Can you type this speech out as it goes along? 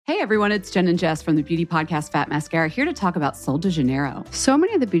Hey everyone, it's Jen and Jess from the beauty podcast Fat Mascara here to talk about Sol de Janeiro. So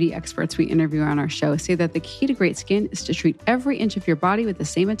many of the beauty experts we interview on our show say that the key to great skin is to treat every inch of your body with the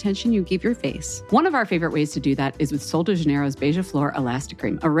same attention you give your face. One of our favorite ways to do that is with Sol de Janeiro's Beija Flor Elastic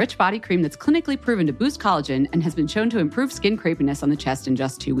Cream, a rich body cream that's clinically proven to boost collagen and has been shown to improve skin crepiness on the chest in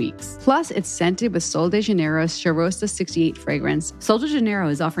just 2 weeks. Plus, it's scented with Sol de Janeiro's Charosta 68 fragrance. Sol de Janeiro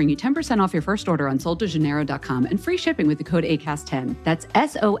is offering you 10% off your first order on soldejaneiro.com and free shipping with the code ACAST10. That's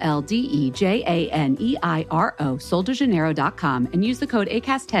SOLDEJANEIRO, soldejaneiro.com, and use the code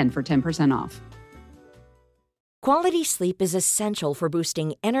ACAST10 for 10% off. Quality sleep is essential for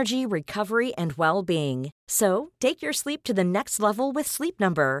boosting energy, recovery, and well-being. So, take your sleep to the next level with Sleep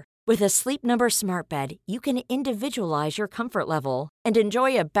Number. With a Sleep Number smart bed, you can individualize your comfort level and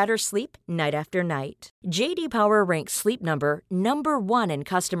enjoy a better sleep night after night. J.D. Power ranks Sleep Number number 1 in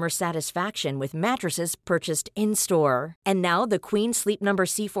customer satisfaction with mattresses purchased in-store. And now the Queen Sleep Number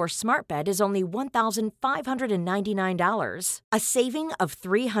C4 smart bed is only $1,599, a saving of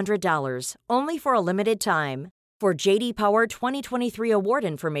 $300, only for a limited time. For J.D. Power 2023 award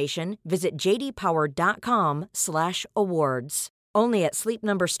information, visit jdpower.com/awards. Only at Sleep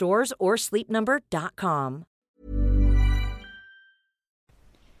Number stores or sleepnumber.com.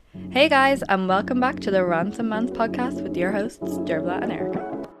 Hey guys, and welcome back to the Ransom Mans podcast with your hosts, Derbla and Erica.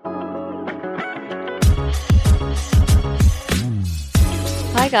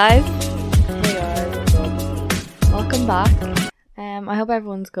 Hi guys. Hey guys. Welcome back. I hope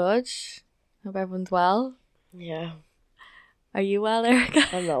everyone's good. Hope everyone's well. Yeah. Are you well, Erica?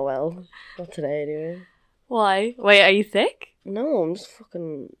 I'm not well. Not today, anyway. Why? Wait, are you sick? No, I'm just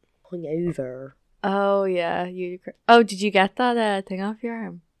fucking hungover. Oh yeah, Oh, did you get that thing off your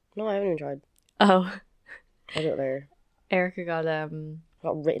arm? No, I haven't even tried. Oh. I got there. Erica got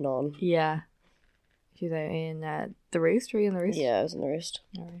Got written on. Yeah. She's out in the Roost. Were you in the Roost? Yeah, I was in the Roost.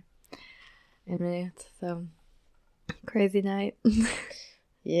 Alright. In minutes, so crazy night.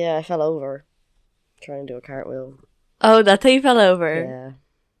 Yeah, I fell over trying to do a cartwheel. Oh, that's how you fell over? Yeah.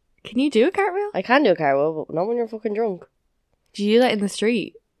 Can you do a cartwheel? I can do a cartwheel, but not when you're fucking drunk. Did you do that in the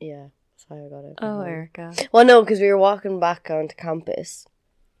street? Yeah, that's how I got it. Oh, Erica. Well, no, because we were walking back onto campus.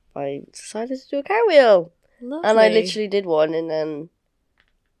 I decided to do a cartwheel. Lovely. And I literally did one, and then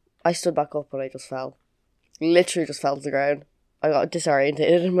I stood back up and I just fell. Literally just fell to the ground. I got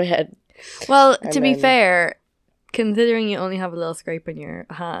disorientated in my head. Well, to be fair, considering you only have a little scrape in your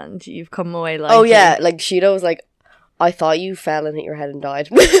hand, you've come away like... Oh, yeah. Like, Sheeta was like, I thought you fell and hit your head and died.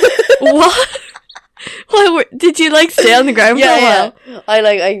 What? Why did you, like, stay on the ground for a while? Yeah.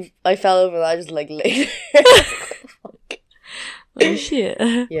 I fell over and I just, like, lay there. Oh, shit.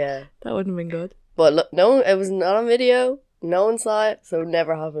 Yeah. That wouldn't have been good. But look, no, it was not on video. No one saw it, so it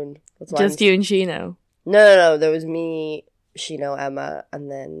never happened. That's why Just you and Sheeno? No. There was me, Sheeno, Emma, and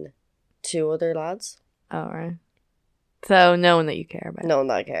then 2 other lads. Oh, right. So, no one that you care about. No one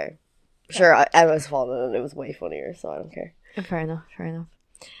that I care. Sure, Emma's fallen and it was way funnier, so I don't care. Fair enough.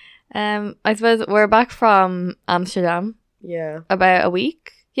 I suppose we're back from Amsterdam. Yeah. About a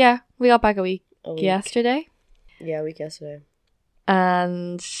week. Yeah, we got back a week yesterday. Yeah, a week yesterday.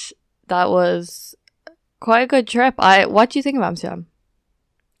 And that was quite a good trip. What do you think of Amsterdam?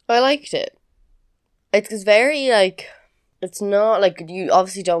 I liked it. It's very, like, it's not, like, you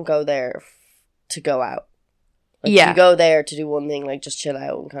obviously don't go there to go out. Like, yeah. You go there to do one thing, like, just chill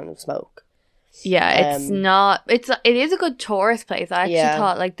out and kind of smoke. Yeah, it is a good tourist place. I actually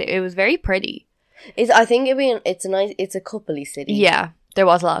thought, like, it was very pretty. It's a coupley city. Yeah, there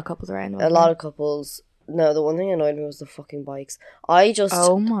was a lot of couples around. A lot of couples. No, the one thing that annoyed me was the fucking bikes.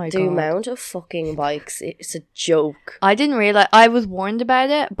 The amount of fucking bikes, it's a joke. I didn't realize, I was warned about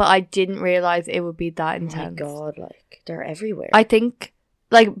it, but I didn't realize it would be that intense. Oh my god, like, they're everywhere. I think,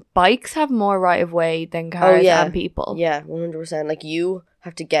 like, bikes have more right of way than cars and people. Yeah, 100%. Like, you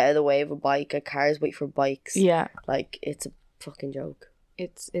have to get out of the way of a bike. Cars wait for bikes. Yeah. Like, it's a fucking joke.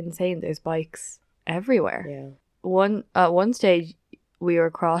 It's insane. There's bikes everywhere. Yeah. At one stage, we were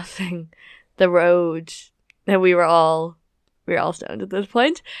crossing the road, and we were all stoned at this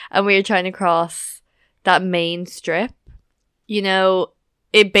point, and we were trying to cross that main strip. You know,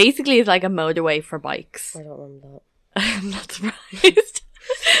 it basically is like a motorway for bikes. I don't remember that. I'm not surprised.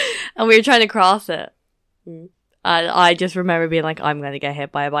 And we were trying to cross it. Mm. And I just remember being like, I'm going to get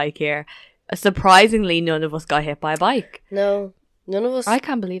hit by a bike here. Surprisingly, none of us got hit by a bike. No, none of us. I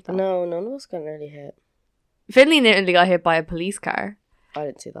can't believe that. No, none of us got nearly hit. Finley nearly got hit by a police car. I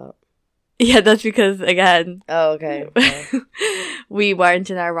didn't see that. Yeah, that's because, again... Oh, okay. We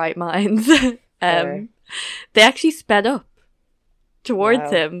weren't in our right minds. They actually sped up towards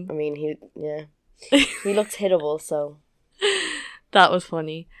him. I mean, he looked hittable, so... That was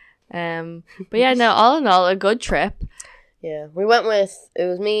funny. But yeah, no, all in all, a good trip. Yeah, we went with, it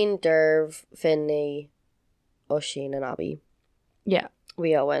was me and Derv, Finley, Oisin and Abby. Yeah.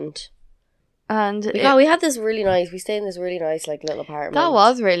 We all went. And we had this really nice, we stayed in this really nice like little apartment. that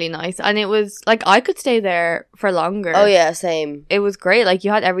was really nice. And it was like, I could stay there for longer. Oh yeah, same. It was great. Like,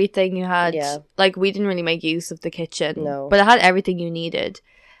 you had everything. You had, Yeah. like, we didn't really make use of the kitchen. No. But it had everything you needed.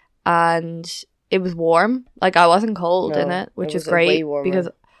 And it was warm. Like, I wasn't cold in No, it, which it is was way great. warmer.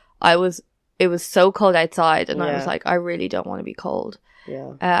 Because it was so cold outside. And I was Yeah. like, I really don't want to be cold.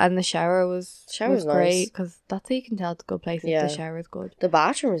 Yeah. And the shower was Shower's nice. great. Because that's how you can tell it's a good place if Yeah. the shower is good. The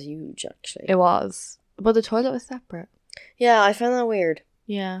bathroom was huge, actually. It was. But the toilet was separate. Yeah, I found that weird.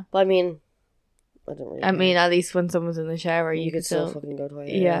 Yeah. But I mean, I don't really I mean, at least when someone's in the shower, you could still fucking go to the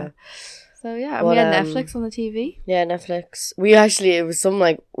toilet. Yeah. So yeah, and But, we had Netflix on the TV. Yeah, Netflix. We actually, it was some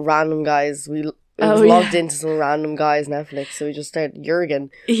like random guys. It was Oh, logged yeah. into some random guy's Netflix, so we just started Jurgen.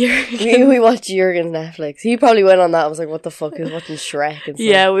 Yeah, We watched Jurgen's Netflix. He probably went on that. I was like, "What the fuck?" He was watching Shrek and stuff.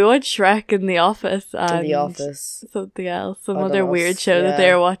 yeah, we watched Shrek in The Office and in the office. something else, some I don't other know, weird show that they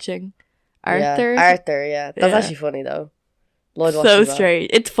yeah. were watching. Arthur. Yeah. Arthur. Yeah, that's Yeah. actually funny though. Lloyd So watches that. strange.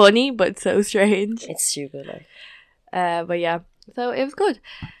 It's funny, but so strange. It's stupid. Like, But yeah, so it was good,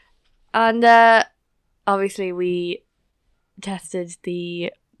 and obviously we tested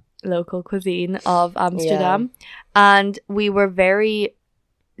the local cuisine of Amsterdam, and we were very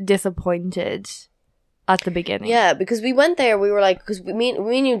disappointed at the beginning. yeah, because we went there. We were like, because me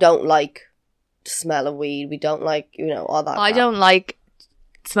and you don't like the smell of weed. We don't like, all that. I crap. don't like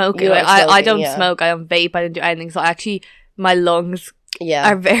smoking. You like I smoking, don't yeah. smoke. I don't vape. I don't do anything. So actually, my lungs Yeah.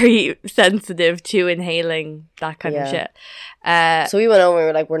 are very sensitive to inhaling that kind of Yeah. shit. So we went over and we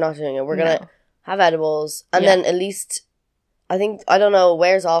were like, we're not doing it. We're going to No. have edibles. And Yeah. then at least, I don't know,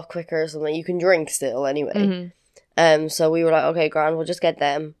 wears off quicker or something. You can drink still anyway. Mhm. So we were like, okay, grand, we'll just get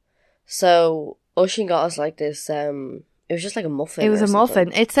them. So Oisin got us like this, it was just like a muffin. It was or a something.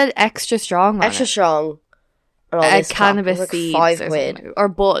 muffin. It said extra strong on Extra it. strong. And all this crap. Cannabis It was like seeds $5 or something. Or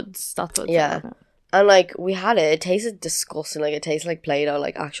buds. That's what it Yeah. said on it. And like, we had it. It tasted disgusting. Like, it tasted like Play-Doh,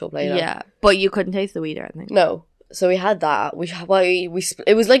 like actual Play-Doh. Yeah. But you couldn't taste the weed or anything. No. So we had that.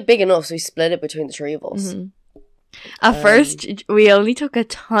 It was like big enough, so we split it between the three of us. Mhm. At first, we only took a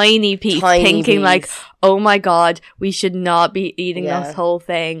tiny piece, thinking like, oh my god, we should not be eating Yeah. this whole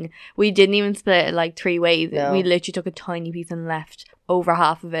thing. We didn't even split it like 3 ways. No. We literally took a tiny piece and left over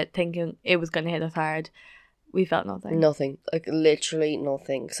half of it, thinking it was going to hit us hard. We felt nothing. Nothing. Like, literally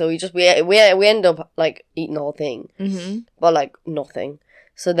nothing. So we ended up, like, eating the whole thing. Mm-hmm. But, like, nothing.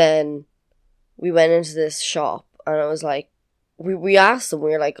 So then we went into this shop, and I was like, we asked them,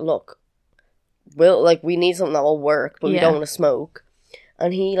 we were like, look, we need something that will work, but we Yeah. don't want to smoke.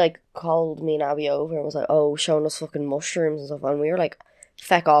 And he, like, called me and Abby over and was like, oh, showing us fucking mushrooms and stuff. And we were like,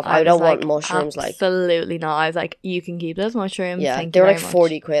 feck off, I don't was want like, mushrooms, like. Absolutely not. I was like, you can keep those mushrooms. Yeah, Thank they you were like very much.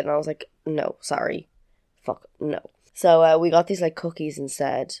 40 quid, and I was like, no, sorry. Fuck, no. So we got these, like, cookies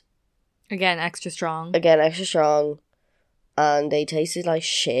instead. Again, extra strong. Again, extra strong. And they tasted like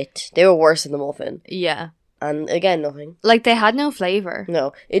shit. They were worse than the muffin. Yeah. And again, nothing. Like, they had no flavour.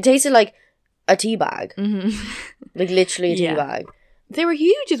 No. It tasted like a tea bag. Mm-hmm. Like, literally a tea Yeah. bag. They were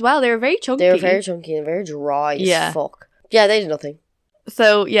huge as well. They were very chunky. They were very chunky and very dry Yeah. as fuck. Yeah, they did nothing.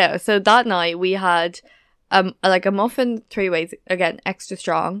 So yeah, so that night we had like a muffin 3 ways, again extra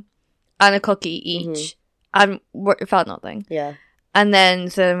strong, and a cookie each, and it felt nothing. Yeah. And then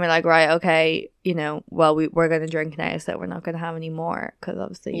we're like, right, okay, well we're gonna drink now, so we're not gonna have any more because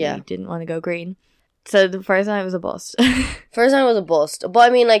obviously Yeah. we didn't want to go green. So the first night was a bust. First night was a bust. But I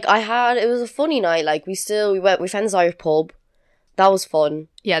mean, like, it was a funny night. Like, we found this Irish pub. That was fun.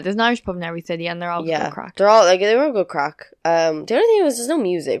 Yeah, there's an Irish pub in every city, and they're all good crack. They're all, like, they were a good crack. The only thing was there's no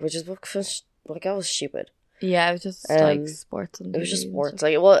music, which is, like, that was stupid. Yeah, it was just like sports. And It was just TV and sports. stuff.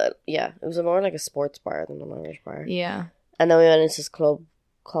 It was more like a sports bar than an Irish bar. Yeah. And then we went into this club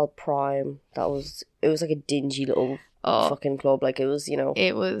called Prime. It was like a dingy little fucking club. Like, it was,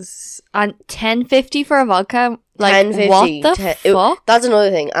 It was and $10.50 for a vodka. Like, $10.50. what the fuck? That's another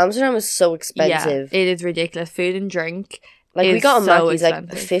thing. Amsterdam is so expensive. Yeah, it is ridiculous. Food and drink. Like, we is got a so Mackey's, like,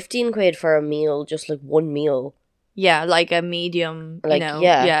 expensive. 15 quid for a meal, just like one meal. Yeah, like a medium, Like,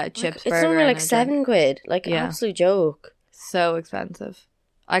 chips, It's burger. only and like a drink. 7 quid. Like, Yeah. absolute joke. So expensive.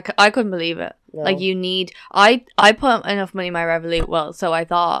 I couldn't believe it. No. Like, you need... I put enough money in my Revolut, well, so I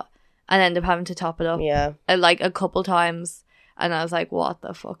thought, and ended up having to top it up Yeah. like a couple times, and I was like, what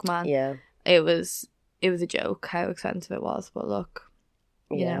the fuck, man? Yeah. It was a joke how expensive it was, but look,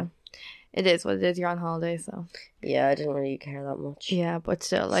 you know, it is what it is. You're on holiday, so Yeah, I didn't really care that much. yeah, but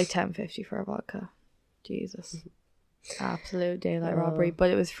still, like $10.50 for a vodka. Jesus. Absolute daylight robbery, but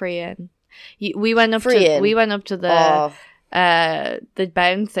it was free in. We went up to Oh. the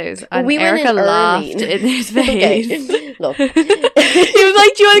bouncers, and We went Erica in laughed early. in his face. Okay. Look. He was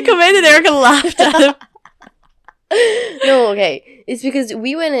like, "Do you want to come in?" And Erica laughed at him. No, okay. It's because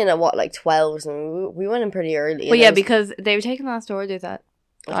we went in at what, like 12 or something. We went in pretty early. Well, and yeah, it was- because they were taking last orders at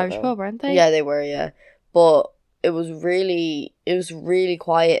I don't Irish know. pub, weren't they? Yeah, they were, yeah. But it was really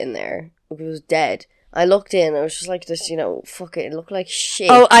quiet in there. It was dead. I looked in, it was just like this, fuck it looked like shit.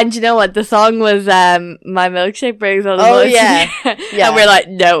 Oh, and you know what? The song was "My Milkshake Brings All the Oh, Bugs." yeah. Yeah. And we're like,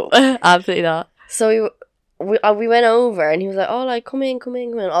 no, absolutely not. So we went over, and he was like, oh, like, come in.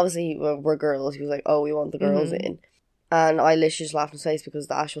 Obviously, we're girls. He was like, oh, we want the girls in. And I literally just laughed in his face because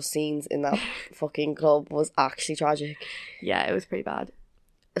the actual scenes in that fucking club was actually tragic. Yeah, it was pretty bad.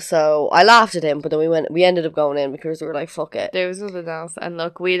 So I laughed at him, but then we ended up going in because we were like, fuck it. There was nothing else. And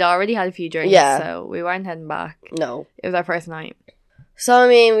look, we'd already had a few drinks, Yeah. so we weren't heading back. No. It was our first night. So, I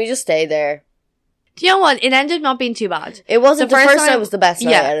mean, we just stayed there. Do you know what? It ended up not being too bad. It wasn't The the first first night night- was the best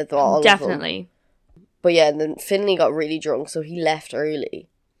night out of all of them. definitely. But yeah, and then Finley got really drunk, so he left early.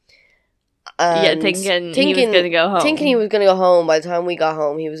 Yeah, And thinking he was going to go home. Thinking he was going to go home. By the time we got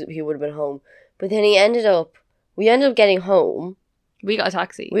home, he would have been home. But then we ended up getting home. We got a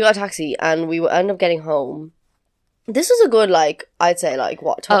taxi. We got a taxi, and we ended up getting home. This was a good, like, I'd say, like,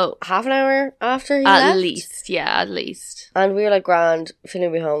 what, half an hour after he left? At least. And we were like, grand, Finley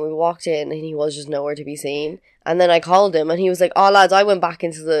will be home. We walked in, and he was just nowhere to be seen. And then I called him, and he was like, oh, lads, I went back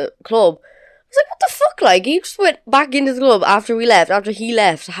into the club. I was like, what the fuck? Like, he just went back into the club after he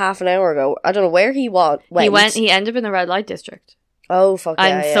left half an hour ago. I don't know where he went. He ended up in the red light district. Oh, fuck yeah,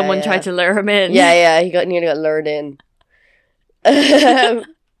 And someone tried to lure him in. Yeah, he nearly got lured in.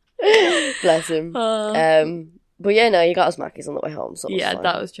 Bless him. But yeah, no, he got us Mackies on the way home, so it was fine.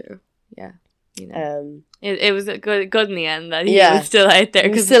 that was true. Yeah. You know. It It was good in the end that he was still out there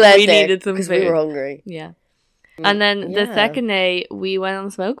because we needed some food. because we were hungry. Yeah. And then the second day, we went on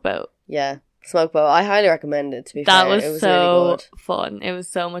the smoke boat. Yeah, smoke boat. I highly recommend it, to be That fair. was It was so really good. fun. It was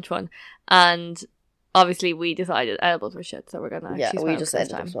so much fun. And obviously we decided edibles were shit, so we're going to actually smoke we just this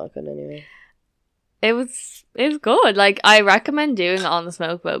ended time. up smoking anyway. It was good. Like, I recommend doing it on the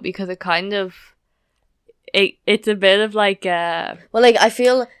smoke boat because it kind of... It's a bit of like a... Well, like, I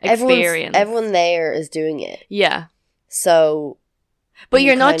feel Experience. everyone there is doing it. Yeah. So... But you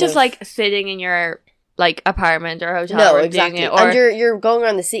you're not kind just of- like sitting in your like apartment or hotel No, room exactly. doing it. Or... And you're going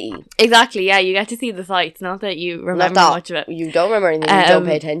around the city. Exactly, yeah. You get to see the sights. Not that you remember Not that much of it. You don't remember anything. You don't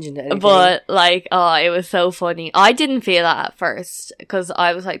pay attention to anything. But like, oh, it was so funny. I didn't feel that at first because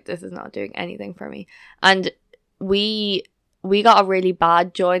I was like, this is not doing anything for me. And we got a really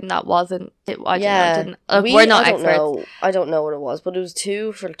bad joint that wasn't. We're not experts. I don't know what it was, but it was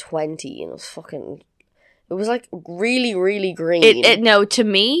 2 for 20, and it was fucking. It was like really, really green. To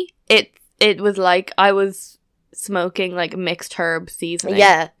me, it was like I was smoking like mixed herb seasoning.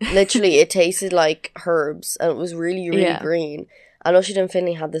 Yeah, literally, it tasted like herbs, and it was really, really Yeah. green. I know she and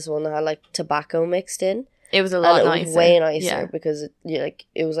Finley had this one that had like tobacco mixed in. It was a lot and it nicer. was way nicer Yeah. because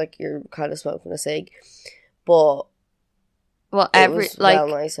it was like you're kind of smoking a cig, but Well, it was well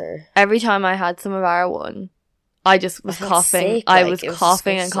nicer. every time I had some of our one, I just was I felt coughing. sick, I like, was it was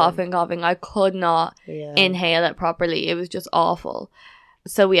coughing and disgusting. coughing. I could not Yeah. inhale it properly. It was just awful.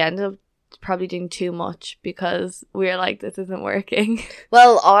 So we ended up probably doing too much because we were like, this isn't working.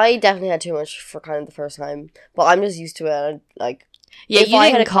 Well, I definitely had too much for kind of the first time, but I'm just used to it. And, like, Yeah, if you I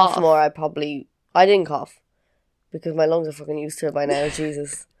didn't had a cough cough. more, I didn't cough because my lungs are fucking used to it by now.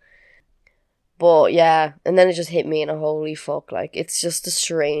 Jesus. But yeah, and then it just hit me, and holy fuck, like, it's just the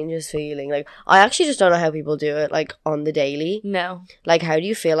strangest feeling. Like, I actually just don't know how people do it, like, on the daily. No. Like, how do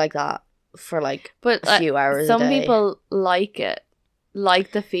you feel like that for, like, But a few hours a some day? people like it.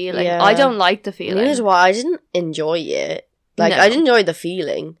 Like the feeling. Yeah. I don't like the feeling. Neither do I. I didn't enjoy it. Like, No. I didn't enjoy the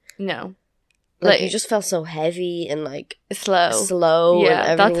feeling. No. Like, you just felt so heavy and, like, Yeah, slow. And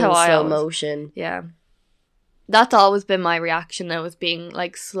everything that's how in I slow always- motion. Yeah. That's always been my reaction though, was being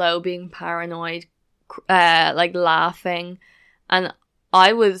like slow, being paranoid, like laughing. And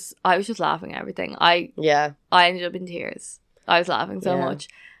I was just laughing at everything. I ended up in tears. I was laughing so Yeah. much.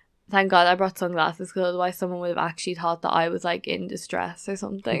 Thank God I brought sunglasses because otherwise someone would have actually thought that I was like in distress or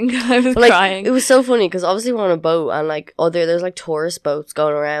something. I was But, like, crying. it was so funny because obviously we're on a boat and like there's like tourist boats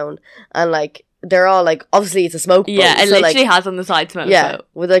going around and like they're all like, obviously it's a smoke boat. Yeah, it so, literally like, has on the side smoke yeah, boat.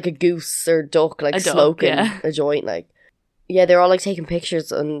 with like a goose or duck like A duck, smoking yeah. a joint. Like, yeah, they're all like taking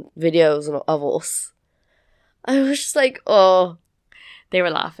pictures and videos of us. I was just like, oh, They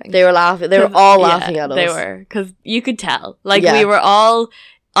were laughing. they were laughing. They were all laughing at us. They were, because you could tell. Like, Yeah. we were all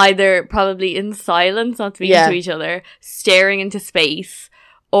either probably in silence, not speaking to each other, staring into space,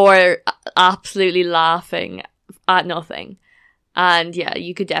 or absolutely laughing at nothing. And yeah,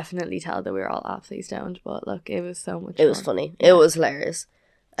 you could definitely tell that we were all absolutely stoned, but look, it was so much fun. It was funny. It was hilarious.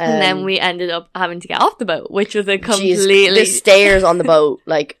 And then we ended up having to get off the boat, which was a completely... the stairs on the boat,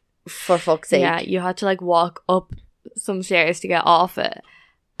 like, for fuck's sake. Yeah, you had to, like, walk up some stairs to get off it.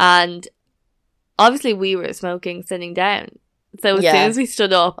 And obviously we were smoking sitting down. So as soon as we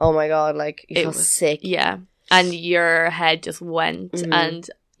stood up... Oh my God, like, you felt sick. Yeah. And your head just went and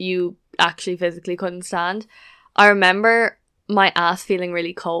you actually physically couldn't stand. I remember my ass feeling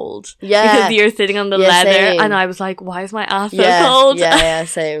really cold. Yeah. Because you're sitting on the leather same. And I was like, why is my ass so cold? Yeah,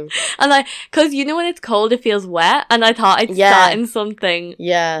 same. And because you know when it's cold it feels wet, and I thought I'd sat in something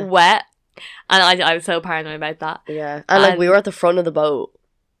wet. And I was so paranoid about that. Yeah. And like we were at the front of the boat.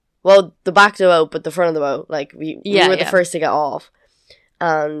 Well, the back of the boat, but the front of the boat. Like we were the first to get off.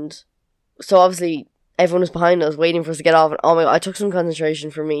 And so obviously everyone was behind us waiting for us to get off. And oh my God, it took some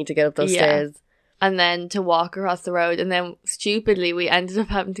concentration for me to get up those stairs. And then to walk across the road. And then stupidly we ended up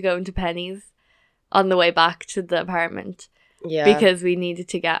having to go into Penny's on the way back to the apartment. Yeah. Because we needed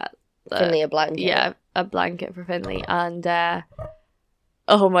to get Finley a blanket. Yeah, a blanket for Finley. And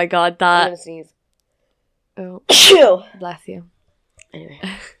oh my God, that... I'm gonna sneeze. Oh. Bless you. Anyway.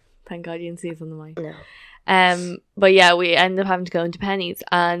 Thank God you didn't sneeze on the mic. No. But yeah, we ended up having to go into Penny's,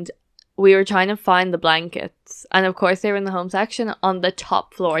 and we were trying to find the blankets, and of course they were in the home section on the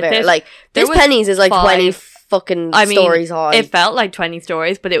top floor. This Penny's is like 20 fucking stories high. It felt like 20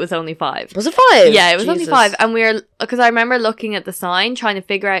 stories, but it was only 5. Was it 5? Yeah, it was only 5, and because I remember looking at the sign trying to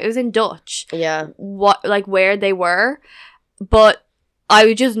figure out, it was in Dutch. Yeah. Where they were, but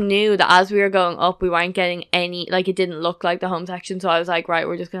I just knew that as we were going up, we weren't getting any, like, it didn't look like the home section, so I was like, right,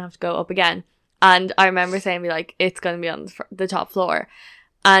 we're just gonna have to go up again. And I remember saying, it's gonna be on the top floor.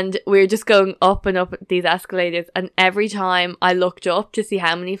 And we were just going up and up these escalators, and every time I looked up to see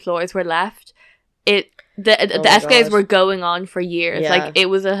how many floors were left, the escalators were going on for years. Yeah. Like, it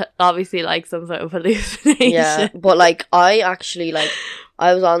was obviously like some sort of hallucination. Yeah, but like, I actually, like,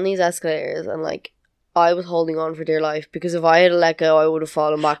 I was on these escalators, and like, I was holding on for dear life, because if I had let go, I would have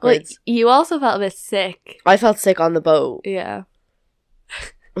fallen backwards. Well, you also felt a bit sick. I felt sick on the boat. Yeah.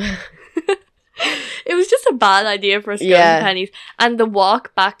 It was just a bad idea for us to go to Penny's. And the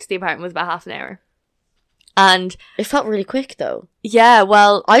walk back to the apartment was about half an hour. And it felt really quick, though. Yeah,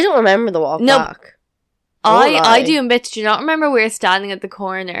 well... I don't remember the walk back. I do in bits. Do you not remember we were standing at the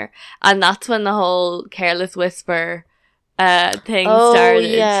corner, and that's when the whole Careless Whisper thing started? Oh,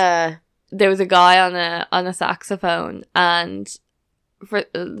 yeah. There was a guy on a saxophone, and for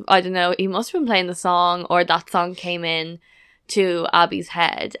I don't know, he must have been playing the song, or that song came in to Abby's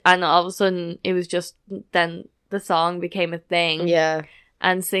head, and all of a sudden it was just, then the song became a thing. Yeah.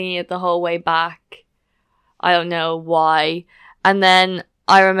 And singing it the whole way back. I don't know why. And then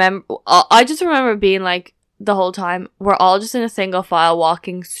I just remember being like, the whole time, we're all just in a single file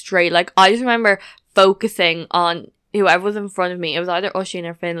walking straight. Like, I just remember focusing on whoever was in front of me. It was either Oisin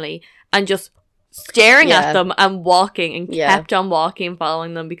or Finley, and just staring at them and walking, and kept on walking and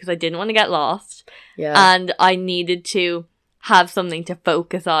following them, because I didn't want to get lost. Yeah. And I needed to have something to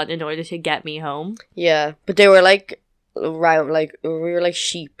focus on in order to get me home. Yeah. But they were like around, like, we were like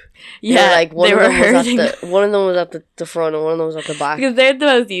sheep. Yeah. Like, one of them was at the front, and one of them was at the back. Because they're the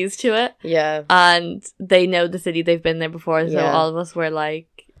most used to it. Yeah. And they know the city, they've been there before, so all of us were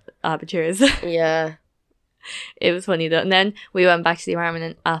like amateurs. Yeah. It was funny though. And then we went back to the apartment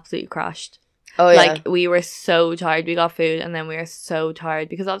and absolutely crashed. Oh, yeah. Like, we were so tired. We got food, and then we were so tired,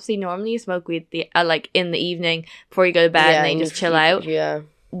 because obviously normally you smoke weed like in the evening before you go to bed, and then you just chill out. Yeah.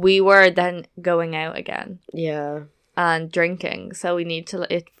 We were then going out again. Yeah. And drinking, so we need to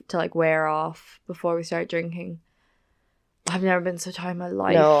like wear off before we start drinking. I've never been so tired in my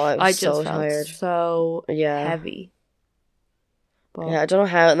life. No, I just so felt tired. So heavy. But, yeah, I don't know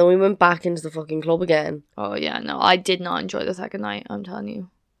how. And then we went back into the fucking club again. Oh yeah, no, I did not enjoy the second night, I'm telling you.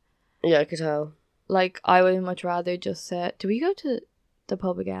 Yeah, I could tell. Like, I would much rather just say, do we go to the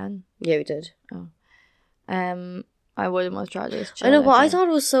pub again? Yeah, we did. Oh. I would much rather just chill. I know, but I thought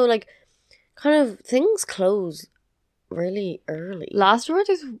it was so, like, kind of, things close really early. Last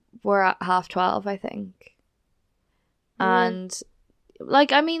orders were at 12:30, I think. And,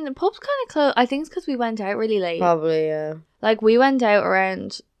 like, I mean, the pub's kind of close. I think it's because we went out really late. Probably, yeah. Like, we went out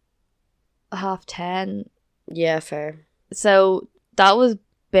around 10:30. Yeah, fair. So, that was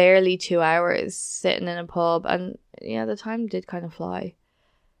barely 2 hours sitting in a pub, and yeah, the time did kind of fly.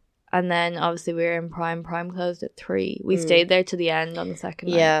 And then obviously we were in Prime closed at 3. We stayed there to the end on the second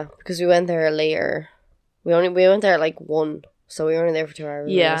night. Yeah, because we went there later. We went there at like 1, So we were only there for 2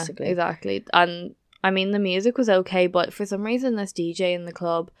 hours, Yeah, realistically. exactly. And I mean, the music was okay, but for some reason, this DJ in the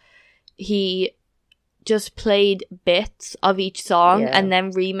club, he just played bits of each song Yeah. and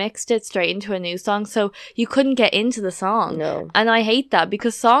then remixed it straight into a new song, so you couldn't get into the song. No. And I hate that,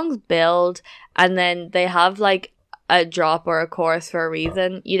 because songs build and then they have like a drop or a chorus for a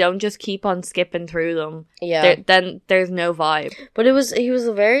reason. You don't just keep on skipping through them. Yeah. Then there's no vibe. But he was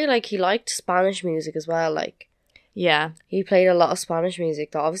a very, like, he liked Spanish music as well, like. Yeah. He played a lot of Spanish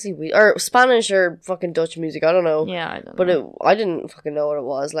music that obviously or Spanish or fucking Dutch music, I don't know. Yeah, I don't But know. I didn't fucking know what it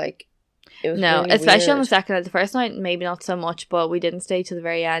was, like. It was No, really especially on the weird. second night. The first night, maybe not so much, but we didn't stay to the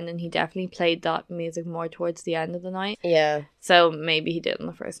very end, and he definitely played that music more towards the end of the night. Yeah. So maybe he did on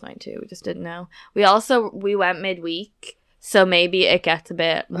the first night too. We just didn't know. We went midweek, so maybe it gets a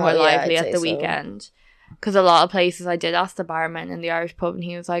bit more Oh, yeah, lively I'd at say the so. weekend. Because a lot of places, I did ask the barman in the Irish pub, and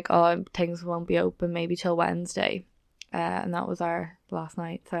he was like, "Oh, things won't be open maybe till Wednesday," and that was our last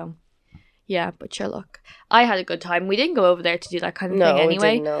night. So. Yeah, but sure, look, I had a good time. We didn't go over there to do that kind of No, thing we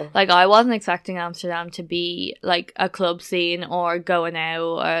anyway. didn't, no. Like, I wasn't expecting Amsterdam to be like a club scene or going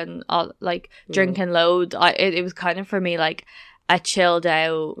out and like drinking loads. It was kind of for me like a chilled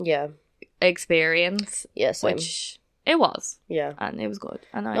out Yeah. experience, Yeah, same. which it was, Yeah. and it was good.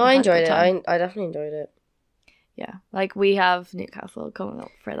 And No, I had a good enjoyed it. time. I definitely enjoyed it. Yeah, like we have Newcastle coming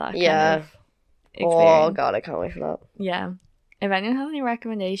up for that. Yeah. Kind of experience. Oh, God, I can't wait for that. Yeah. If anyone has any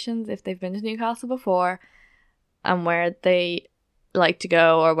recommendations, if they've been to Newcastle before and where they like to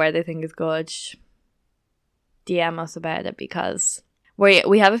go or where they think is good, DM us about it, because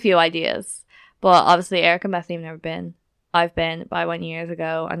we have a few ideas. But obviously Eric and Bethany have never been. I've been, but I went years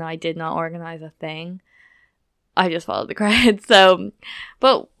ago and I did not organise a thing. I just followed the crowd. So,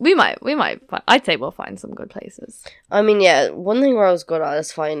 but we might, I'd say we'll find some good places. I mean, yeah, one thing where I was good at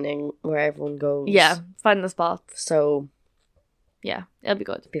is finding where everyone goes. Yeah, find the spots. So, Yeah, it'll be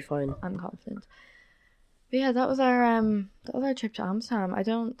good. be fine. I'm confident. But yeah, that was our trip to Amsterdam. I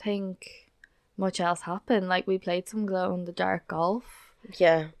don't think much else happened. Like, we played some glow in the dark golf.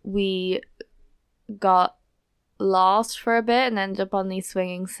 Yeah. We got lost for a bit and ended up on these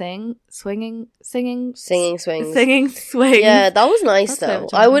singing swings. Yeah, that was nice That's though.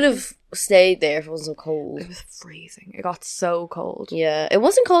 it, I would have stayed there if it wasn't cold. It was freezing. It got so cold. Yeah, it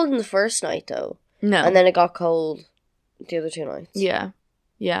wasn't cold in the first night though, No. and then it got cold the other 2 nights. Yeah,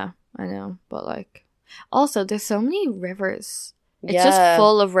 I know. But like, also there's so many rivers. It's just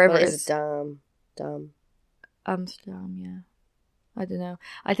full of Well, rivers. it's damn. Amsterdam, yeah. I don't know.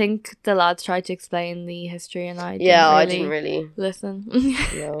 I think the lads tried to explain the history and I didn't really. listen.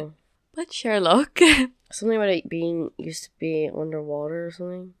 No. But Sherlock. Something about it being used to be underwater or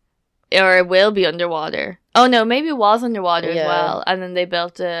something. Or it will be underwater. Oh no, maybe it was underwater as Yeah. well. And then they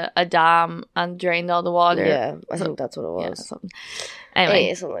built a dam and drained all the water. Yeah, I think that's what it Yeah, was. something. Anyway,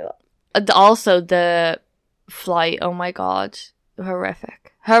 Yeah, something like that. Also the flight, oh my god.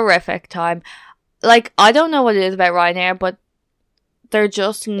 Horrific time. Like, I don't know what it is about Ryanair, but they're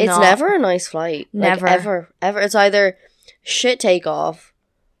just not... It's never a nice flight. Never. Like, ever. It's either shit takeoff,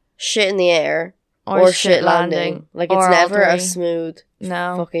 shit in the air, or shit landing. Like, it's or all never a three. smooth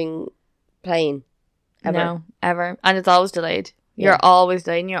No. fucking plane. Ever. No, ever. And it's always delayed. You're Yeah. always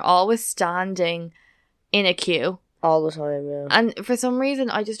delayed and you're always standing in a queue. All the time, yeah. And for some reason,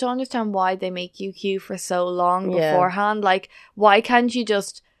 I just don't understand why they make you queue for so long Yeah. beforehand. Like, why can't you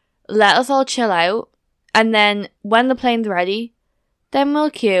just let us all chill out, and then when the plane's ready, then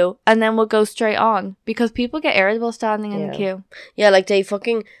we'll queue, and then we'll go straight on? Because people get irritable standing in the Yeah. queue. Yeah, like, they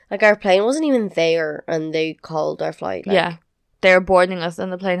fucking... Like, our plane wasn't even there, and they called our flight. Like, Yeah. They were boarding us,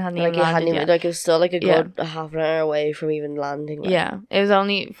 and the plane hadn't Like, even it landed hadn't even... yet. Like, it was still, like, a Yeah. good half an hour away from even landing. Like. Yeah, it was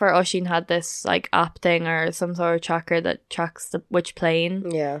only for Oisin had this like app thing or some sort of tracker that tracks which plane,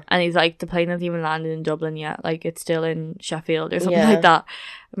 Yeah. and he's like, the plane hasn't even landed in Dublin yet, like it's still in Sheffield or something Yeah. like that.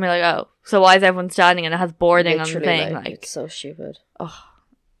 And we're like, oh, so why is everyone standing and it has boarding on the Literally, thing? Like, it's so stupid. oh,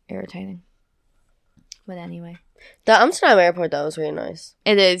 irritating. But anyway, The Amsterdam airport, though, was really nice.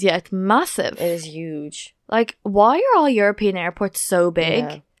 it is. Yeah, it's massive. It is huge. Like, why are all European airports so big?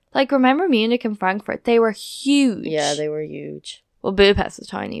 Yeah. Like, remember Munich and Frankfurt? They were huge. Yeah, they were huge. Well, Budapest is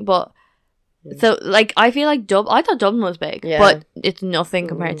tiny, but so like I feel like I thought Dublin was big, Yeah. but it's nothing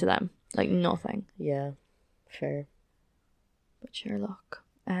compared to them. Like nothing. Yeah, fair. But sure, look,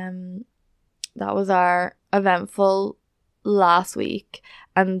 that was our eventful last week,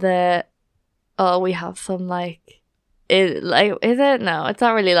 and we have some is it? No, it's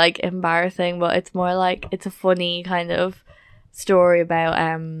not really like embarrassing, but it's more like it's a funny kind of story about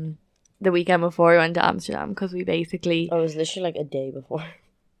the weekend before we went to Amsterdam, because we basically I was literally like a day before.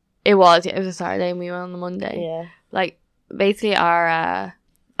 it was a Saturday and we went on the Monday. Yeah. Like, basically our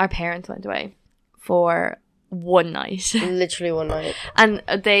parents went away for one night. Literally one night. And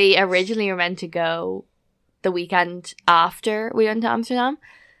they originally were meant to go the weekend after we went to Amsterdam.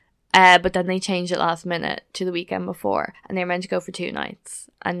 But then they changed it last minute to the weekend before, and they were meant to go for 2 nights,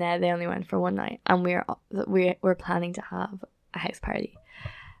 and now they only went for 1 night. And we're planning to have a house party,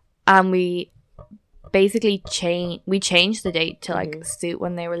 and we basically changed the date to like suit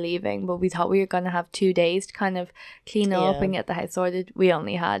when they were leaving. But we thought we were gonna have 2 days to kind of clean up and get the house sorted. We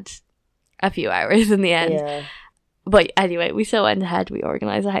only had a few hours in the end. Yeah. But anyway, we still went ahead. We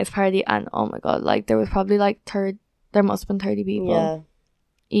organized a house party, and oh my god, like there was probably like there must have been 30 people. Yeah.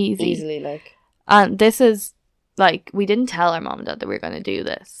 Easily, like. And this is like, we didn't tell our mom and dad that we were going to do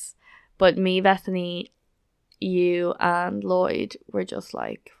this, but me, Bethany, you and Lloyd were just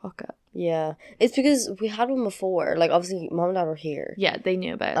like, fuck it. Yeah, it's because we had one before. Like, obviously mom and dad were here. Yeah, they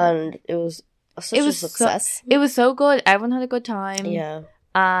knew about it, and it was such a success. It was so good. Everyone had a good time. Yeah,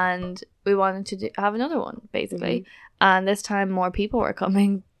 and we wanted to have another one basically, and this time more people were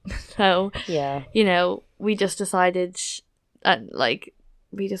coming. So yeah, you know, we just decided, like,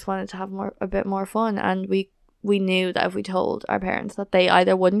 we just wanted to have a bit more fun, and we knew that if we told our parents that, they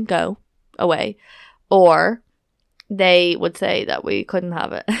either wouldn't go away or they would say that we couldn't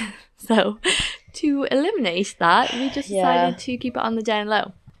have it. So to eliminate that, we just decided to keep it on the down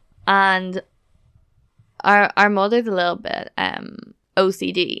low. And our mother's a little bit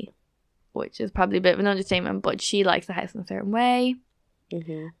OCD, which is probably a bit of an understatement, but she likes the house in a certain way,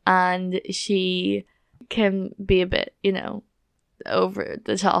 and she can be a bit, you know, over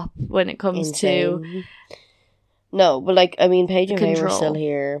the top when it comes to no, but like, I mean, Paige and Faye were control. still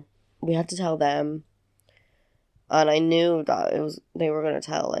here. We had to tell them, and I knew that they were going to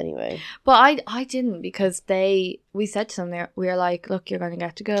tell anyway. But I didn't, because we said to them, we were like, look, you're going to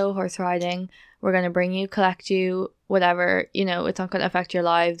get to go horse riding, we're going to bring you, collect you, whatever, you know, it's not going to affect your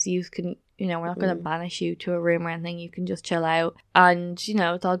lives, you can, you know, we're not going to banish you to a room or anything, you can just chill out, and you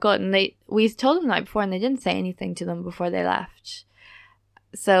know, it's all good. And we told them the night before, and they didn't say anything to them before they left.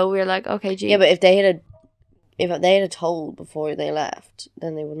 So we were like, okay, gee. Yeah, but if they had told before they left,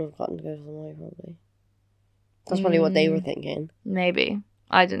 then they wouldn't have gotten to go to the night, probably. That's probably what they were thinking. Maybe.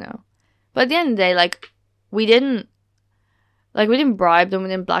 I don't know. But at the end of the day, like, we didn't bribe them, we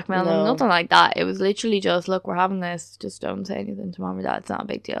didn't blackmail them, nothing like that. It was literally just, look, we're having this, just don't say anything to mom or dad. It's not a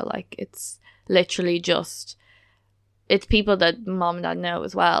big deal. Like, it's literally just, it's people that mom and dad know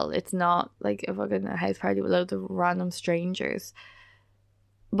as well. It's not like a fucking house party with loads of random strangers.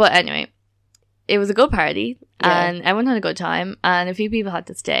 But anyway, it was a good party, and everyone had a good time, and a few people had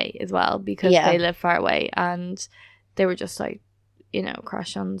to stay as well because they live far away, and they were just like, you know,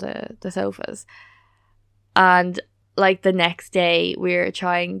 crashed on the sofas. And like the next day, we were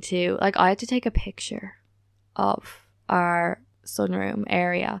trying to, like, I had to take a picture of our sunroom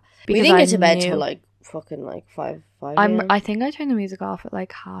area. We didn't get to bed till like fucking like 5 I think I turned the music off at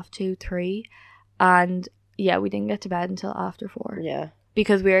like 2:30, 3, and yeah, we didn't get to bed until after 4. Yeah.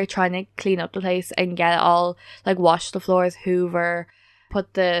 Because we were trying to clean up the place and get it all, like, wash the floors, hoover,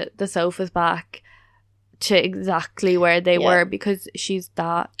 put the sofas back to exactly where they were, because she's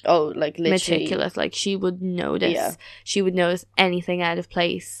that like literally meticulous. Like, she would notice. Yeah. She would notice anything out of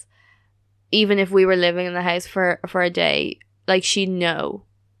place. Even if we were living in the house for a day, like, she'd know.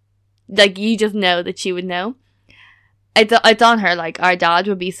 Like, you just know that she would know. It's on her. Like, our dad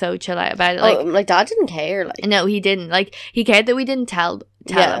would be so chill out about it. Like, my dad didn't care. Like, no, he didn't. Like, he cared that we didn't tell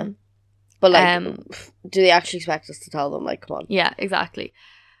him. But like, do they actually expect us to tell them? Like, come on. Yeah, exactly.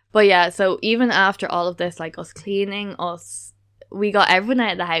 But yeah, so even after all of this, like, us cleaning, we got everyone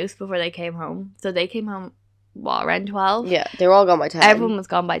out of the house before they came home. So they came home, what, around 12? Yeah, they were all gone by 10. Everyone was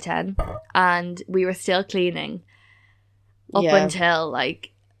gone by 10, and we were still cleaning up until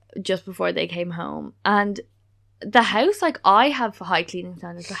like just before they came home. And the house, like, I have high cleaning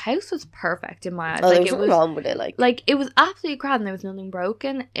standards. The house was perfect in my eyes. Like, there was nothing wrong with it. Like, it was absolutely grand. There was nothing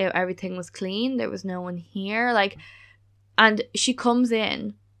broken. Everything was clean. There was no one here. Like, and she comes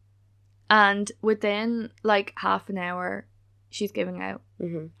in, and within like half an hour, she's giving out,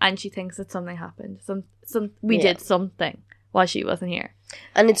 and she thinks that something happened. We did something while she wasn't here.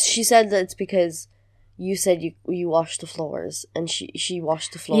 And she said that it's because you said you washed the floors, and she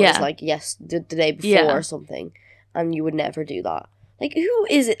washed the floors like the day before or something. And you would never do that. Like, who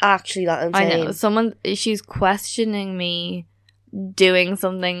is it actually that insane? I know. She's questioning me doing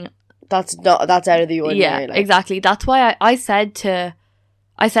something that's out of the ordinary. Yeah, like. Exactly. That's why I said to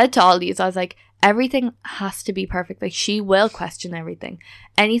all these, I was like, everything has to be perfect. Like, she will question everything.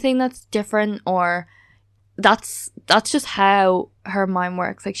 Anything that's different, or that's just how her mind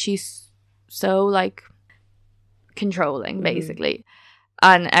works. Like, she's so, like, controlling, basically.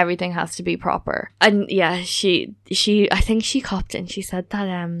 And everything has to be proper. And yeah, she I think she copped it, and she said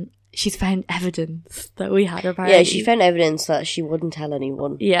that she's found evidence that we had a party. Yeah, she found evidence that she wouldn't tell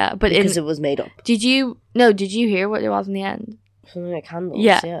anyone. Yeah, but because it was made up. Did you hear what it was in the end? Something like candles.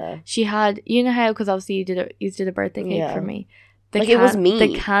 Yeah. Yeah. She had, you know how, because obviously you did a birthday cake for me. It was me.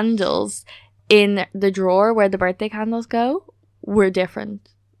 The candles in the drawer where the birthday candles go were different.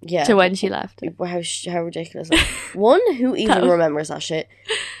 Yeah. To when she left. How ridiculous. One, who even remembers that shit?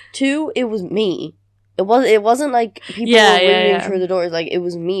 Two, it was me. It wasn't like people were ringing through the doors. Like, it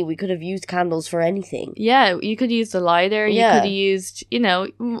was me. We could have used candles for anything. Yeah, you could use the lighter. You could have used, you know,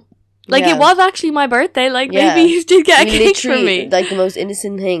 like it was actually my birthday. Like maybe you did get a cake for me. Like the most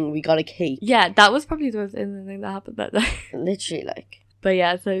innocent thing, we got a cake. Yeah, that was probably the most innocent thing that happened that day. Literally, like. But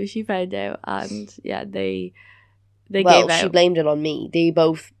yeah, so she found out, and yeah, they gave out. She blamed it on me. They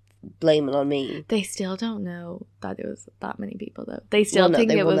both blame it on me. They still don't know that it was that many people, though. They still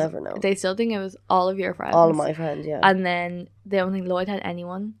think it was. Never know. They still think it was all of your friends. All of my friends, yeah. And then they don't think Lloyd had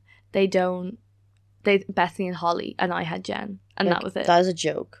anyone. Bethany and Holly, and I had Jen, and that was it. That is a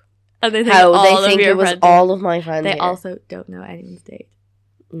joke. And they think it was all of my friends. They also don't know anyone's date.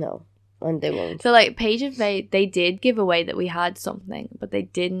 No, and they won't. So like Paige and Faye, they did give away that we had something, but they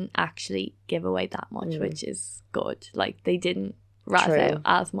didn't actually give away that much, which is good. Like they didn't rat out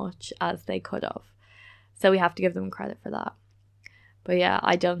as much as they could have. So we have to give them credit for that. But yeah,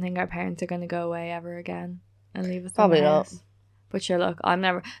 I don't think our parents are going to go away ever again and leave us. Probably not. But sure, look,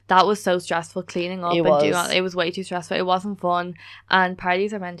 that was so stressful cleaning up. It was way too stressful. It wasn't fun, and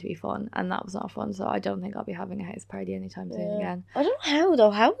parties are meant to be fun, and that was not fun. So I don't think I'll be having a house party anytime soon again. I don't know how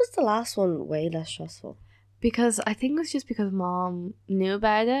though. How was the last one way less stressful? Because I think it was just because Mom knew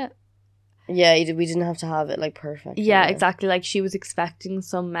about it. Yeah, we didn't have to have it like perfect. Yeah, exactly. Like she was expecting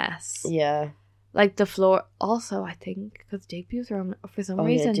some mess. Yeah. Like the floor, also I think because Digby was around for some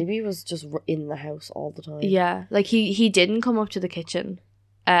reason. Yeah, Digby was just in the house all the time. Yeah, like he didn't come up to the kitchen,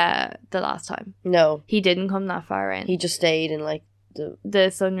 the last time. No, he didn't come that far in. He just stayed in like the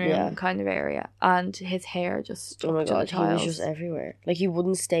sunroom kind of area, and his hair just stuck oh my to god, the tiles. he was just everywhere. Like he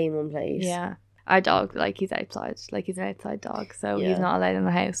wouldn't stay in one place. Yeah, our dog, like he's outside, like he's an outside dog, so he's not allowed in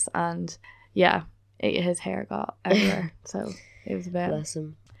the house, and yeah, his hair got everywhere. So it was a bit. Bless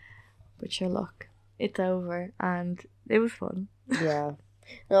him. But sure, look, it's over, and it was fun. Yeah,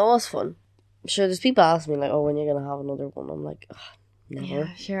 no, it was fun. Sure, there's people asking me like, "Oh, when you're gonna have another one?" I'm like, never.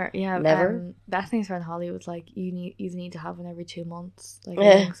 Yeah, sure. Yeah, never. Bethany's friend Holly was like, "You need to have one every 2 months." Like,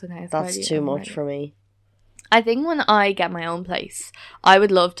 that's too much for me. I think when I get my own place, I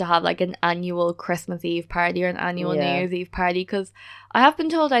would love to have like an annual Christmas Eve party or an annual New Year's Eve party, because I have been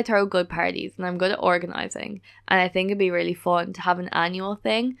told I throw good parties and I'm good at organising, and I think it'd be really fun to have an annual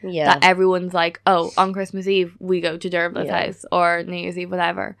thing that everyone's like, oh, on Christmas Eve we go to Dermot's house, or New Year's Eve,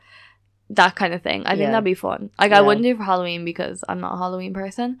 whatever, that kind of thing. I think that'd be fun. Like I wouldn't do it for Halloween because I'm not a Halloween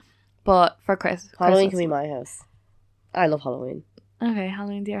person, but for Halloween can be my house. I love Halloween. Okay,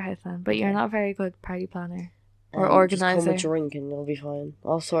 Halloween's your house then, but you're not a very good party planner. Or organizer. Just come a drink and you'll be fine.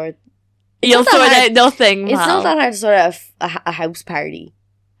 I'll sort. You'll sort out nothing. It's not that hard to sort out a house party.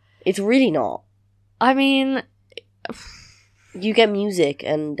 It's really not. I mean, you get music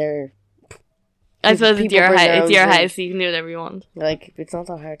and they're. I suppose it's your house. It's your house. So you can do whatever you want. Like it's not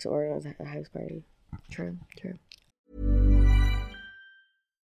that hard to organize a house party. True.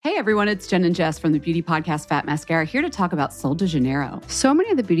 Hey everyone, it's Jen and Jess from the beauty podcast Fat Mascara, here to talk about Sol de Janeiro. So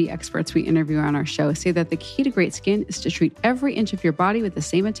many of the beauty experts we interview on our show say that the key to great skin is to treat every inch of your body with the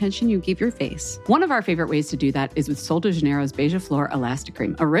same attention you give your face. One of our favorite ways to do that is with Sol de Janeiro's Beija Flor Elastic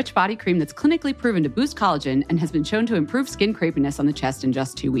Cream, a rich body cream that's clinically proven to boost collagen and has been shown to improve skin crepiness on the chest in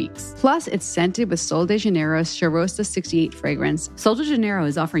just 2 weeks. Plus, it's scented with Sol de Janeiro's Charosta 68 fragrance. Sol de Janeiro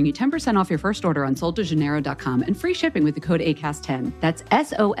is offering you 10% off your first order on soldejaneiro.com and free shipping with the code ACAST10. That's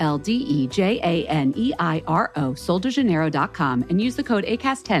SOLDEJANEIRO, soldejaneiro.com, and use the code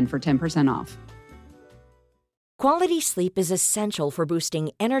ACAST10 for 10% off. Quality sleep is essential for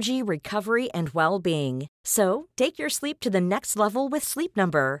boosting energy, recovery, and well-being. So, take your sleep to the next level with Sleep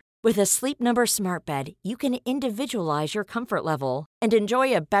Number. With a Sleep Number smart bed, you can individualize your comfort level and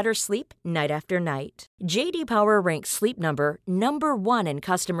enjoy a better sleep night after night. J.D. Power ranks Sleep Number number 1 in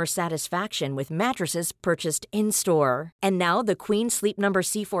customer satisfaction with mattresses purchased in-store. And now the Queen Sleep Number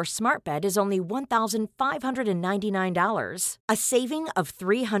C4 smart bed is only $1,599, a saving of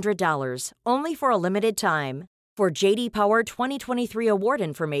 $300, only for a limited time. For J.D. Power 2023 award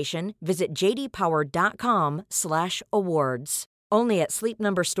information, visit jdpower.com/awards. Only at Sleep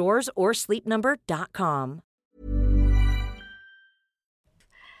Number stores or sleepnumber.com.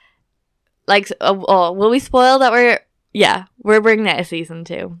 like, will we spoil that we're bringing out a season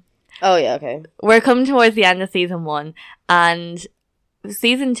 2. Oh, yeah, okay. We're coming towards the end of season 1, and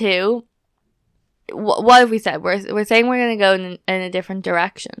season 2, what have we said? We're saying we're going to go in a different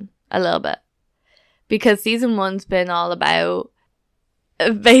direction a little bit, because season 1's been all about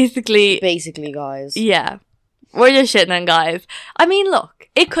basically, guys. Yeah, we're just shitting on guys. I mean, look,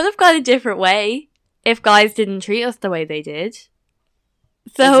 it could have gone a different way if guys didn't treat us the way they did.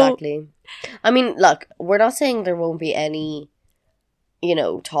 So exactly. I mean, look, we're not saying there won't be any,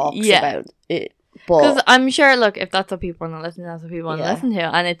 talks about it. Because I'm sure, look, if that's what people want to listen to, that's what people want to listen to.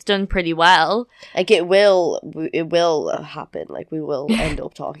 And it's done pretty well. Like, it will happen. Like, we will end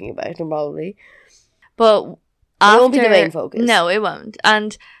up talking about them probably. But it won't be the main focus. No, it won't.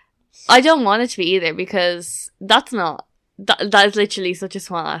 And I don't want it to be either, because that is literally such a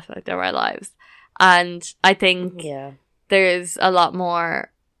small aspect of our lives. And I think there's a lot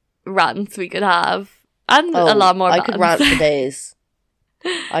more rants we could have. And a lot more I could rant for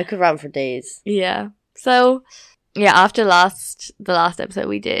days. Yeah. So, yeah, after the last episode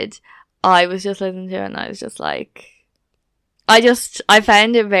we did, I was just listening to it and I was just like, I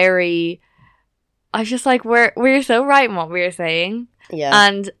found it very, I was just like, we're so right in what we were saying. Yeah.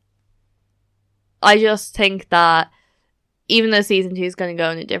 And I just think that even though season 2 is going to go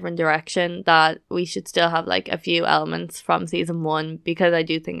in a different direction, that we should still have like a few elements from season 1, because I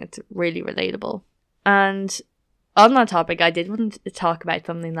do think it's really relatable. And on that topic, I did want to talk about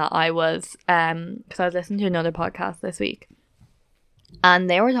something that I was, because I was listening to another podcast this week, and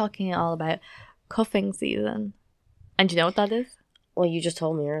they were talking all about cuffing season. And do you know what that is? Well, you just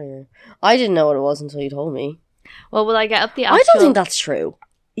told me earlier. I didn't know what it was until you told me. Well, will I get up the actual... I don't think that's true.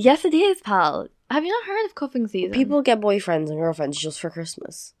 Yes, it is, pal. Have you not heard of cuffing season? People get boyfriends and girlfriends just for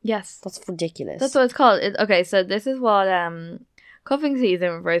Christmas. Yes. That's ridiculous. That's what it's called. Okay, so this is what cuffing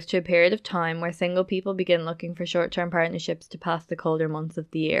season refers to a period of time where single people begin looking for short-term partnerships to pass the colder months of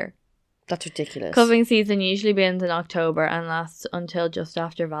the year. That's ridiculous. Cuffing season usually begins in October and lasts until just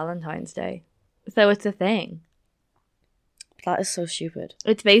after Valentine's Day. So it's a thing. That is so stupid.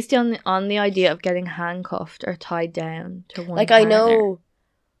 It's based on the idea of getting handcuffed or tied down to one Like, partner.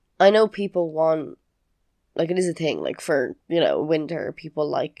 I know people want, like, it is a thing, like, for, winter, people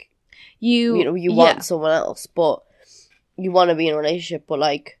like, you want someone else, but you want to be in a relationship, but,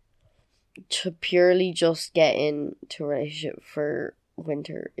 like, to purely just get into a relationship for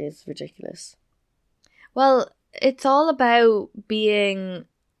winter is ridiculous. Well, it's all about being...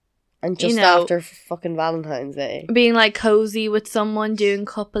 And just after fucking Valentine's Day. Being, like, cozy with someone, doing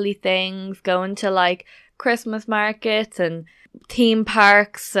coupley things, going to, like, Christmas markets and theme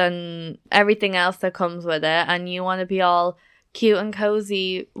parks and everything else that comes with it, and you want to be all cute and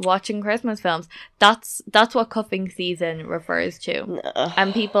cozy watching Christmas films. That's what cuffing season refers to.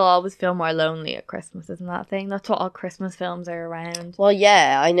 And people always feel more lonely at Christmas, isn't that a thing? That's what all Christmas films are around. Well,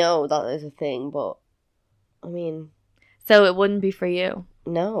 yeah, I know that is a thing, but I mean... So it wouldn't be for you?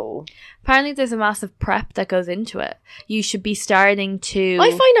 No. Apparently there's a massive prep that goes into it. You should be starting to... I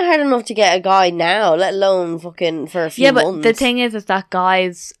find it hard enough to get a guy now, let alone fucking for a few months. Yeah, but the thing is that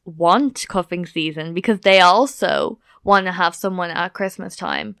guys want cuffing season because they also want to have someone at Christmas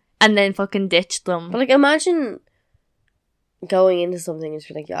time and then fucking ditch them. But, like, imagine going into something and just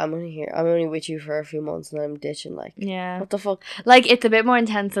be like, yeah, I'm only with you for a few months and then I'm ditching, like... Yeah. What the fuck? Like, it's a bit more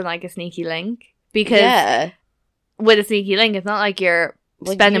intense than, like, a sneaky link. Because with a sneaky link, it's not like you're...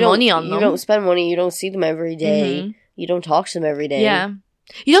 spending money on them. You don't spend money. You don't see them every day. Mm-hmm. You don't talk to them every day. Yeah.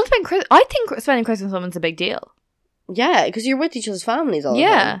 You don't spend I think spending Christmas with someone's a big deal. Yeah, because you're with each other's families all the time.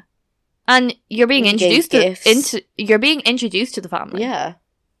 Yeah. And you're being introduced you're being introduced to the family. Yeah.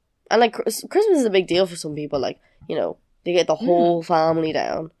 And, like, Christmas is a big deal for some people. Like, they get the whole family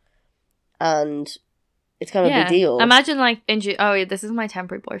down. And it's kind of a big deal. Imagine, like, this is my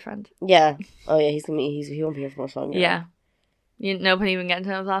temporary boyfriend. Yeah. Oh, yeah, he won't be here for much longer. Yeah. Nobody even getting to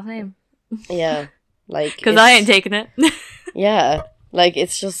know his last name. Yeah. Like... Because I ain't taking it. Yeah. Like,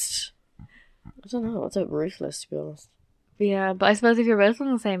 it's just... I don't know. It's a bit ruthless, to be honest. Yeah, but I suppose if you're both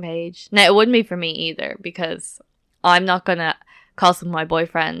on the same page... Now, it wouldn't be for me either, because I'm not going to call someone my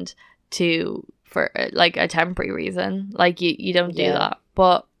boyfriend for, like, a temporary reason. Like, you don't do that.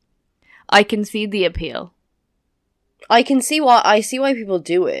 But I can see the appeal. I see why people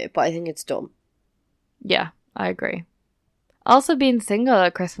do it, but I think it's dumb. Yeah, I agree. Also, being single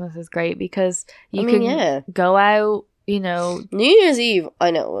at Christmas is great because you can go out, New Year's Eve, I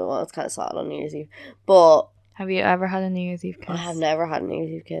know, well, it's kind of sad on New Year's Eve, but... Have you ever had a New Year's Eve kiss? I have never had a New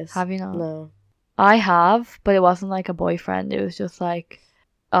Year's Eve kiss. Have you not? No. I have, but it wasn't like a boyfriend. It was just like,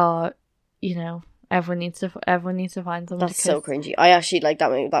 a Everyone needs to find someone That's to so kiss. cringy. I actually like that.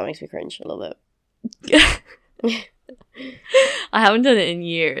 That makes me cringe a little bit. I haven't done it in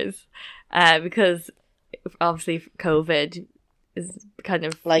years, because obviously COVID is kind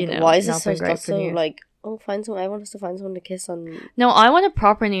of Like, you know, why is not this so, been great that's for so New Year. like? Oh, find someone. I want us to find someone to kiss on. No, I want a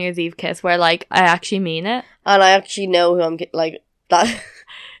proper New Year's Eve kiss where like I actually mean it. And I actually know who I'm like that.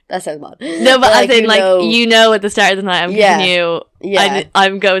 That sounds bad. No, but like, as in you know at the start of the night I'm kissing you. Yeah.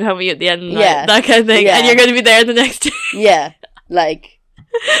 I'm going home with you at the end of the night. Yeah. That kind of thing. Yeah. And you're going to be there the next day. Yeah, like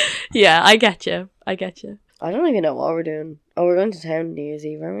Yeah, I get you. I don't even know what we're doing. Oh, we're going to town New Year's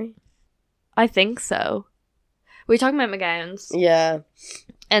Eve, aren't I think so. We're talking about McGowan's. we? Yeah.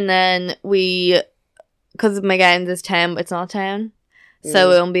 And then because McGowan's is town, but it's not town.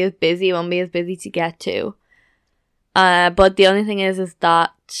 So it won't be as busy. It won't be as busy to get to. But the only thing is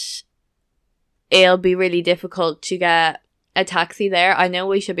that it'll be really difficult to get a taxi there. I know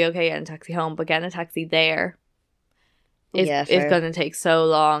we should be okay getting a taxi home, but getting a taxi there is fair. going to take so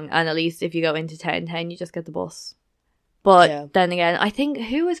long. And at least if you go into town, you just get the bus. But then again, I think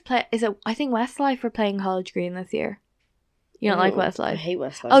I think Westlife were playing College Green this year. You don't like Westlife? I hate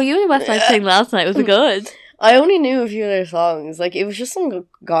Westlife. Oh, you and Westlife sang last night. Was it good? I only knew a few of their songs. Like, it was just some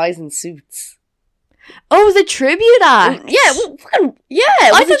guys in suits. Oh, it was a tribute act. Yeah, well, fucking, yeah.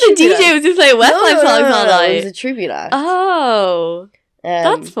 I thought the DJ was just playing Westlife songs all night. It was a tribute act. Oh,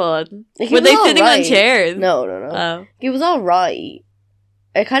 that's fun. Like, Were they all sitting on right. chairs? No. Oh. It was alright.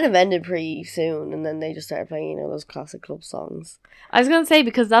 It kind of ended pretty soon, and then they just started playing, those classic club songs. I was going to say,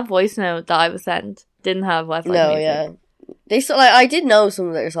 because that voice note that I was sent didn't have Westlife music. Yeah. They still, like, I did know some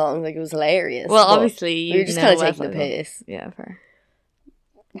of their songs, like, it was hilarious. Well, but obviously, we were just kind of taking the Westlife. piss. Yeah, fair.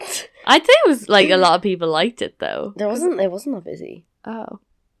 I'd say it was, like, a lot of people liked it, though. It wasn't that busy. Oh.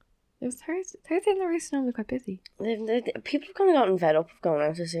 It was Thursday. Thursday and the race normally quite busy. People have kind of gotten fed up of going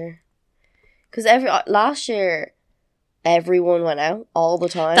out this year. Because last year, everyone went out all the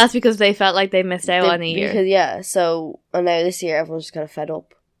time. That's because they felt like they missed out on a year. Because, so, and now this year, everyone's just kind of fed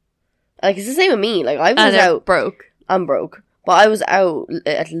up. Like, it's the same with me. Like, I was out. broke. I'm broke. But I was out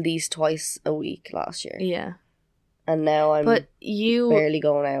at least twice a week last year. Yeah. And now I'm barely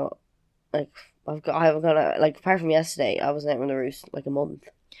going out. Like, I haven't gone out, like, apart from yesterday, I wasn't out on the roost, like, a month.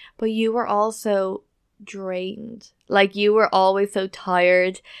 But you were also drained. Like, you were always so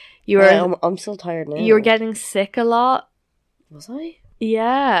tired. I'm still tired now. You were getting sick a lot. Was I?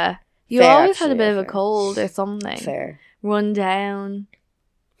 Yeah. You Fair, always had a actually, bit yeah, of a fair. cold or something. Fair. Run down.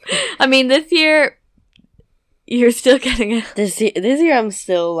 I mean, this year, you're still getting it. This year I'm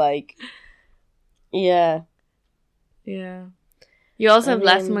still, like, yeah. Yeah. You also have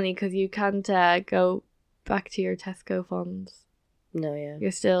less mean- money because you can't go back to your Tesco funds. No, yeah.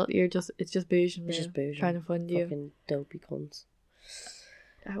 It's just bouging. It's just bouging. Trying to fund you. Fucking dopey cunts.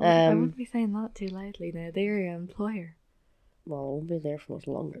 I wouldn't be saying that too loudly now. They're your employer. Well, I won't be there for much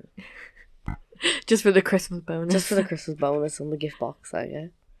longer. Just for the Christmas bonus. Just for the Christmas bonus on the gift box, I guess.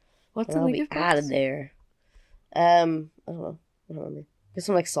 What's And in I'll the be gift box? added there. I don't know. I don't remember. Get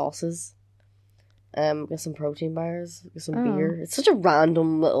some, like, sauces. Get some protein bars. Get some Oh. beer. It's such a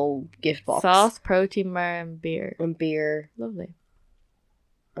random little gift box. Sauce, protein bar, and beer. And beer. Lovely.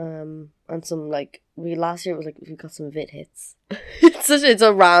 And some, like, last year it was like we got some Vit hits. It's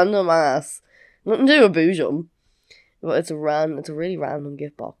a random ass. Nothing to do with Boojum. But it's a really random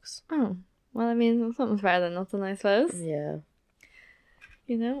gift box. Oh. Well, I mean, something's better than nothing, I suppose. Yeah.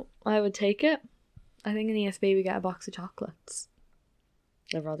 You know, I would take it. I think in ESB we get a box of chocolates.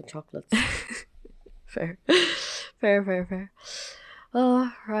 I'd rather chocolates. Fair. Fair.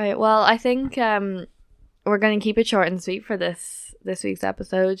 Oh, right. Well, I think we're going to keep it short and sweet for this week's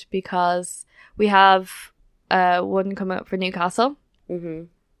episode because we have one coming up for Newcastle. Mm-hmm.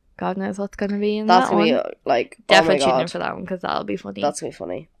 God knows what's going to be in That's that going to one. be, like, Definitely oh my tune in God. for that one because that'll be funny. That's going to be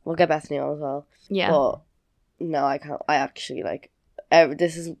funny. We'll get Bethany on as well. Yeah. But, no, I can't. I actually, like,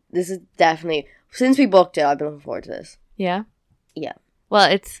 this is definitely, since we booked it, I've been looking forward to this. Yeah? Yeah. Well,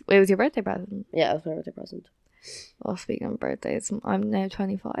 it was your birthday present. Yeah, it was my birthday present. Well, speaking of birthdays, I'm now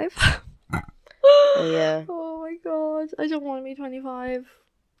 25. Oh, yeah. Oh my god, I don't want to be 25.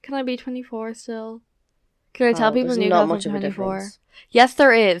 Can I be 24 still? Can I tell people there's Newcastle not much of a 24? difference. Yes,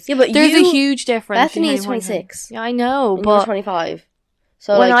 there is. Yeah, but there's you- a huge difference. Bethany between is 24 and 26. Yeah, I know, And you're but 25.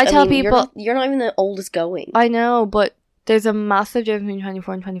 So, when like, I tell mean, people- you're not even the oldest going. I know, but there's a massive difference between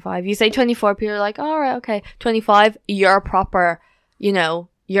 24 and 25. You say 24, people are like, all right, okay. 25, you're proper,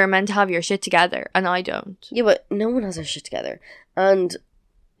 you're meant to have your shit together, and I don't. Yeah, but no one has their shit together. And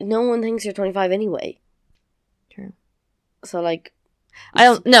no one thinks you're 25 anyway. True. So, like... I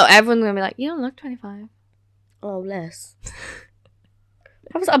don't know. Everyone's gonna be like, you don't look 25. Oh, less.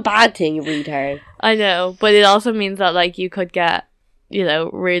 That was a bad thing, you retard. I know, but it also means that like you could get, you know,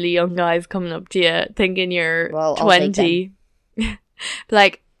 really young guys coming up to you thinking you're 20.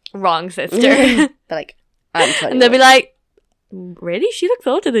 Like, wrong, sister. But like, I'm 21. And they'll be like, really? She looks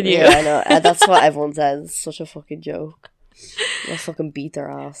older than you. Yeah, I know. That's what everyone says. It's such a fucking joke. They'll fucking beat their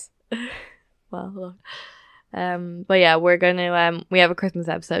ass. Well, look. But yeah, we're gonna we have a Christmas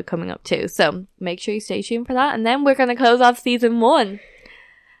episode coming up too, so make sure you stay tuned for that. And then we're gonna close off season 1.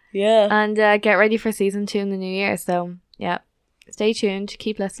 Yeah. And get ready for season 2 in the new year. So yeah, stay tuned,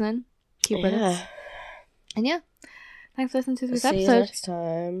 keep listening, keep with us. And yeah, thanks for listening to this episode. See you next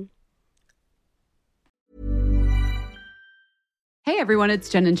time. Hey everyone, it's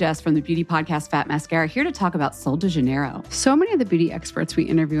Jen and Jess from the beauty podcast Fat Mascara here to talk about Sol de Janeiro. So many of the beauty experts we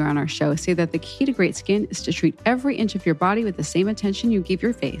interview on our show say that the key to great skin is to treat every inch of your body with the same attention you give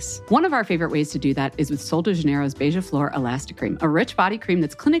your face. One of our favorite ways to do that is with Sol de Janeiro's Beija Flor Elastic Cream, a rich body cream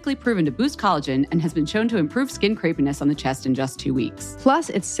that's clinically proven to boost collagen and has been shown to improve skin crepiness on the chest in just 2 weeks.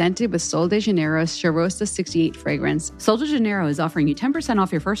 Plus, it's scented with Sol de Janeiro's Charosta 68 fragrance. Sol de Janeiro is offering you 10%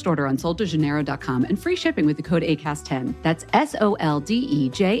 off your first order on soldejaneiro.com and free shipping with the code ACAST10. That's SOLDEJANEIRO,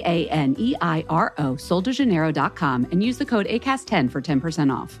 soldejaneiro.com, and use the code ACAST10 for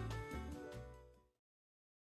 10% off.